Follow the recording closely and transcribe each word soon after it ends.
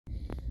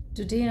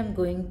Today I'm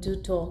going to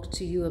talk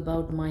to you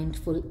about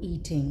mindful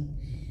eating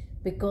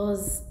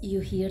because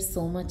you hear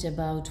so much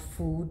about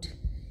food,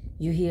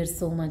 you hear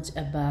so much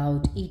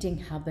about eating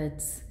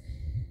habits.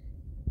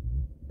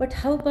 But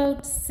how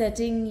about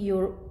setting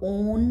your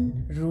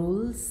own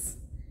rules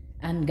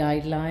and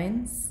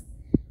guidelines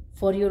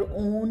for your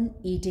own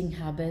eating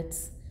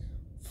habits,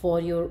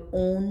 for your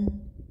own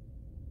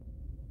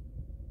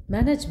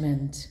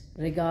management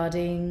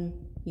regarding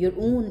your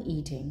own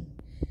eating?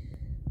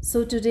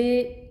 So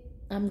today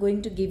I'm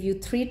going to give you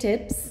 3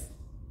 tips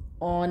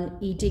on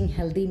eating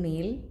healthy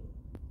meal,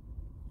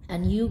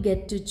 and you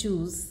get to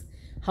choose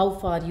how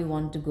far you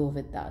want to go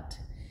with that.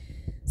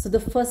 So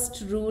the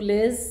first rule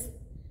is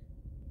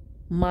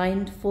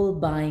mindful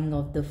buying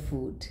of the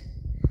food.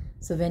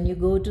 So when you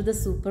go to the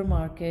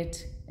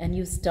supermarket and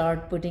you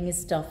start putting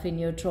stuff in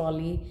your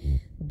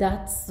trolley,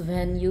 that's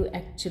when you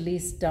actually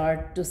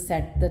start to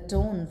set the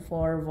tone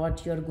for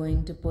what you're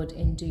going to put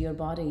into your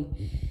body.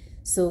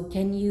 So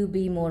can you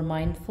be more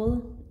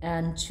mindful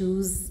and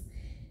choose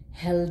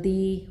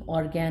healthy,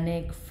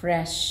 organic,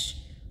 fresh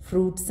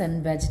fruits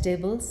and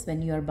vegetables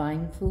when you are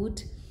buying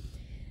food?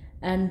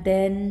 And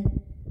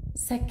then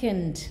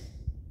second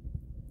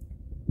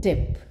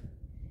tip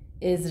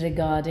is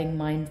regarding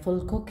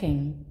mindful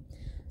cooking.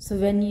 So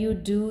when you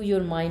do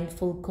your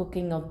mindful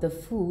cooking of the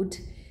food,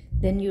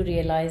 then you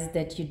realize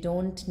that you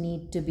don't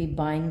need to be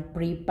buying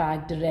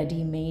pre-packed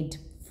ready-made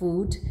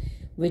food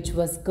which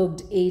was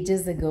cooked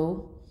ages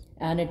ago,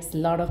 and it's a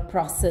lot of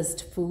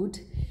processed food,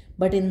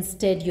 but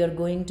instead you're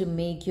going to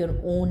make your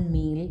own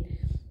meal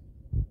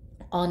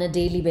on a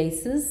daily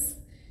basis.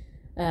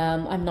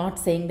 I'm not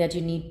saying that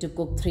you need to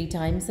cook 3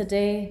 times a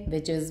day,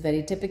 which is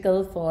very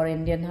typical for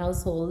Indian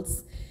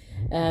households.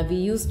 We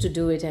used to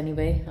do it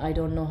anyway. I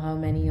don't know how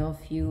many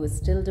of you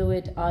still do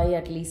it. I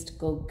at least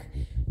cook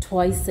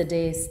twice a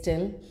day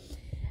still,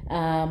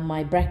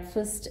 my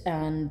breakfast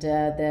and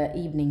the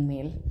evening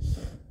meal.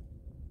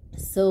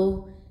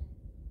 So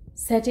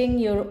setting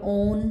your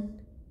own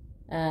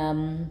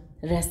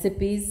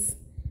recipes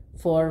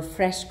for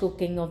fresh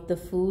cooking of the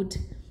food.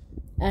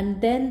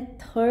 And then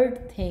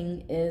third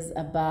thing is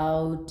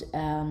about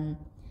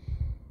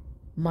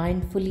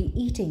mindfully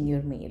eating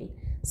your meal.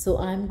 So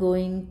I'm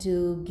going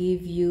to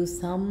give you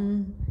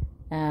some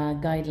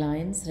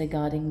guidelines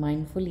regarding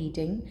mindful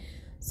eating.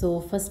 So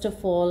first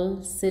of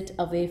all, sit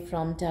away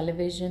from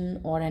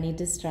television or any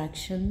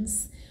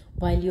distractions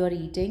while you are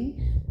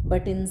eating,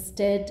 but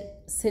instead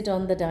sit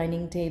on the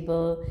dining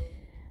table,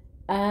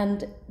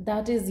 and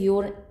that is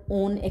your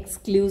own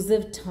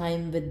exclusive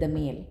time with the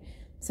meal.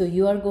 So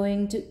you are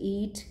going to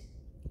eat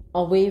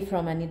away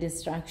from any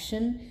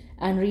distraction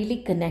and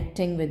really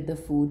connecting with the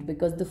food,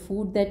 because the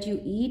food that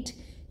you eat,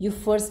 you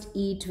first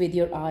eat with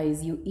your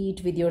eyes, you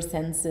eat with your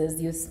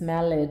senses, you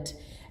smell it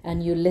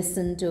and you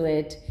listen to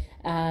it,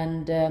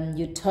 and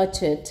you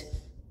touch it.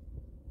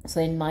 So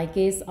in my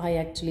case, I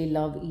actually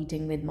love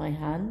eating with my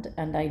hand,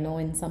 and I know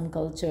in some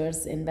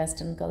cultures, in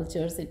Western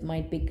cultures, it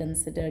might be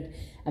considered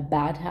a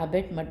bad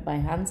habit, but my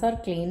hands are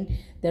clean,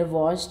 they're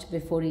washed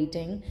before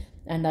eating,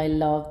 and I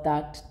love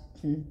that,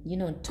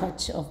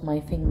 touch of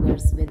my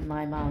fingers with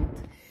my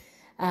mouth.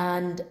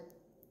 And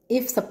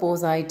if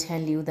suppose I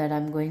tell you that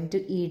I'm going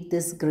to eat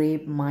this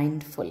grape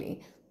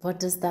mindfully,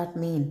 what does that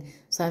mean?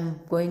 So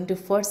I'm going to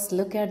first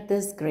look at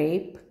this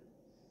grape,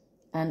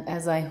 and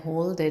as I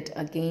hold it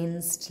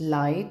against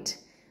light,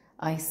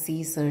 I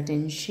see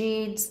certain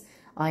shades.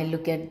 I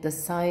look at the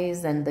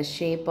size and the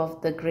shape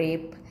of the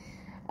grape,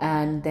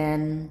 and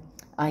then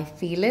I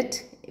feel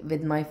it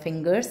with my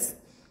fingers.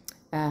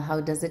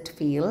 How does it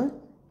feel?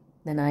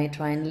 Then I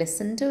try and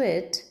listen to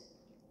it.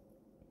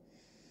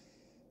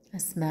 I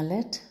smell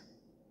it.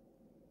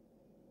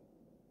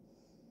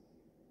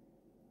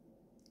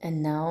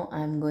 And now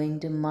I'm going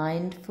to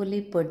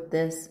mindfully put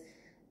this,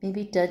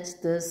 maybe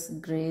touch this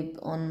grape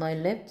on my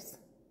lips.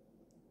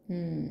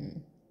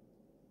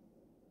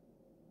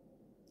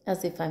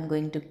 As if I'm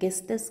going to kiss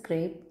this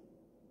grape.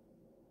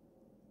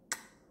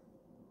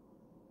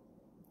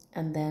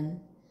 And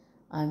then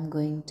I'm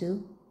going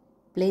to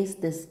place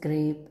this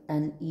grape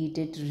and eat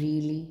it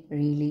really,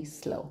 really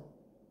slow.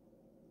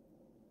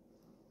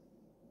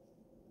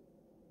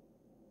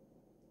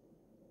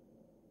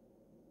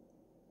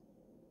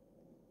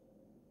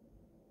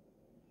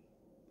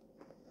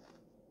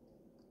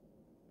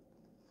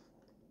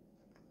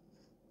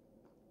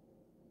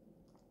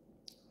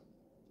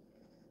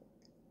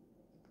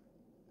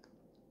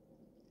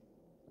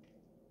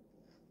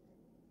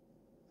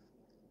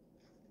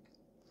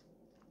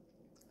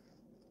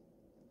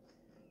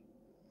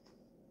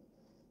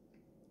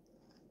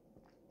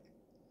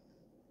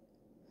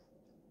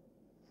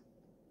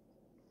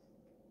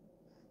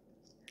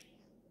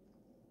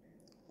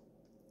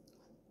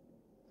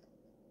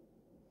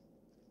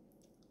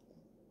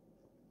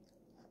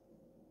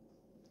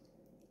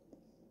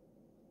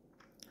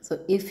 So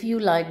if you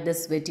like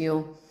this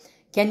video,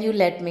 can you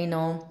let me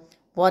know,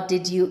 what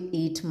did you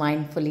eat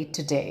mindfully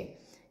today?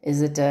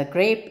 Is it a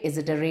grape? Is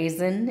it a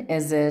raisin?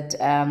 Is it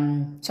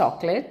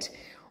chocolate?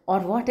 Or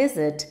what is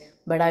it?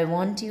 but I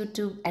want you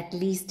to at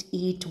least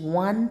eat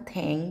one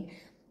thing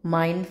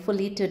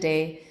mindfully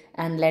today,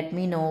 and let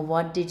me know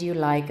what did you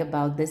like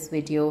about this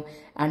video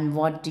and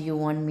what do you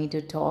want me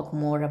to talk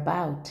more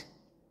about.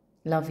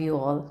 Love you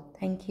all.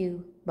 Thank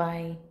you.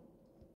 Bye.